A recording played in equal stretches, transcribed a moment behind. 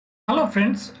Hello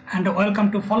friends and welcome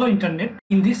to Follow Internet.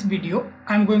 In this video,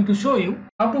 I'm going to show you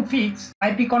how to fix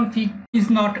ipconfig is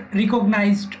not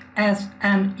recognized as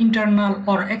an internal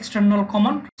or external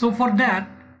command. So for that,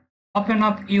 open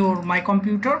up your My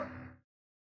Computer.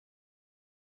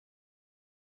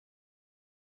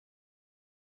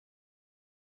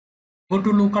 Go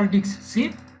to local disk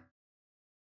C.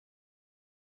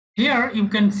 Here you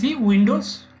can see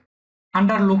Windows.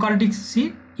 Under local disk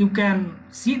C, you can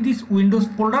see this Windows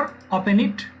folder. Open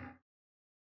it.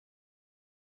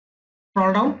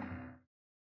 Scroll down.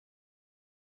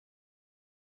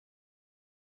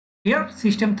 Here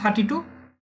system32.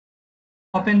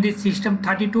 Open this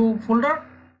system32 folder.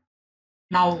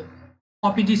 Now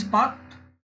copy this path.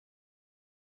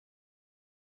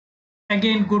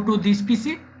 Again go to this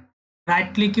PC.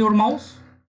 Right click your mouse.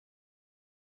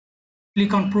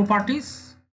 Click on properties.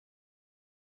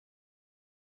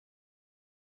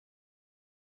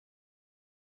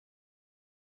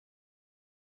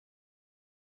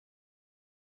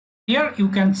 Here you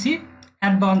can see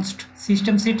advanced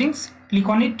system settings. Click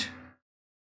on it.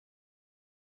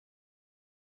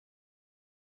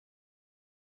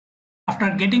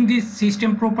 After getting this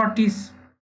system properties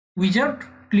wizard,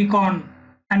 click on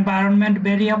environment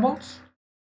variables.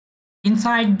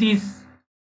 Inside this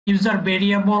user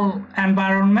variable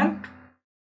environment,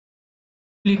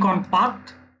 click on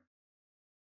path.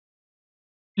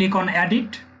 Click on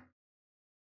edit.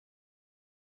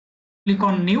 Click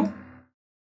on new.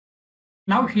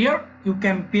 Now here you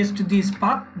can paste this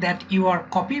path that you are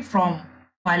copied from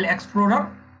File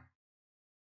Explorer.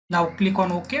 Now click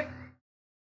on OK.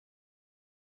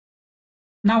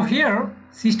 Now here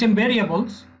system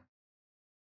variables,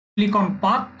 click on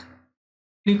path,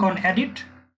 click on edit.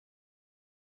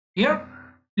 Here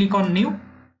click on new.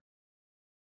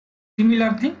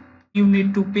 Similar thing, you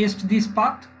need to paste this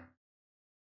path.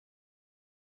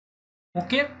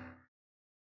 OK.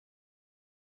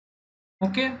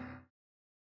 OK.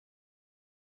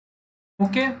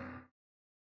 OK.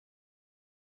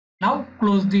 Now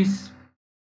close this.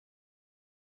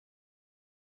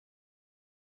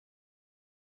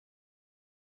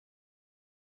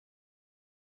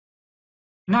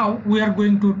 Now we are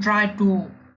going to try to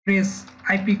press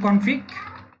ipconfig.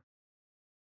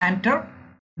 Enter.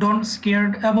 Don't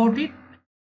scared about it.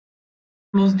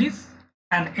 Close this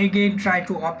and again try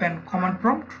to open command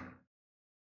prompt.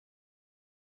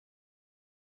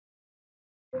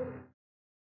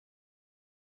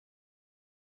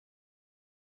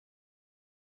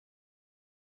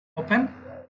 Open.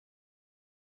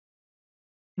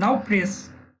 Now press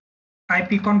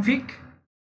ipconfig.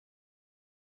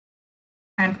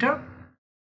 Enter.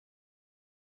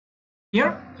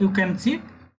 Here you can see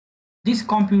this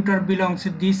computer belongs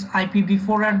to this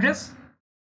IPv4 address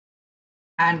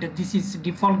and this is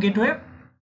default gateway.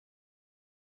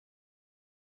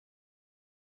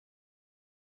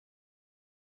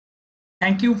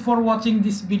 Thank you for watching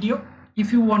this video.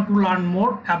 If you want to learn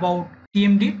more about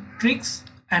TMD tricks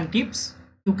and tips,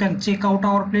 you can check out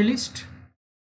our playlist.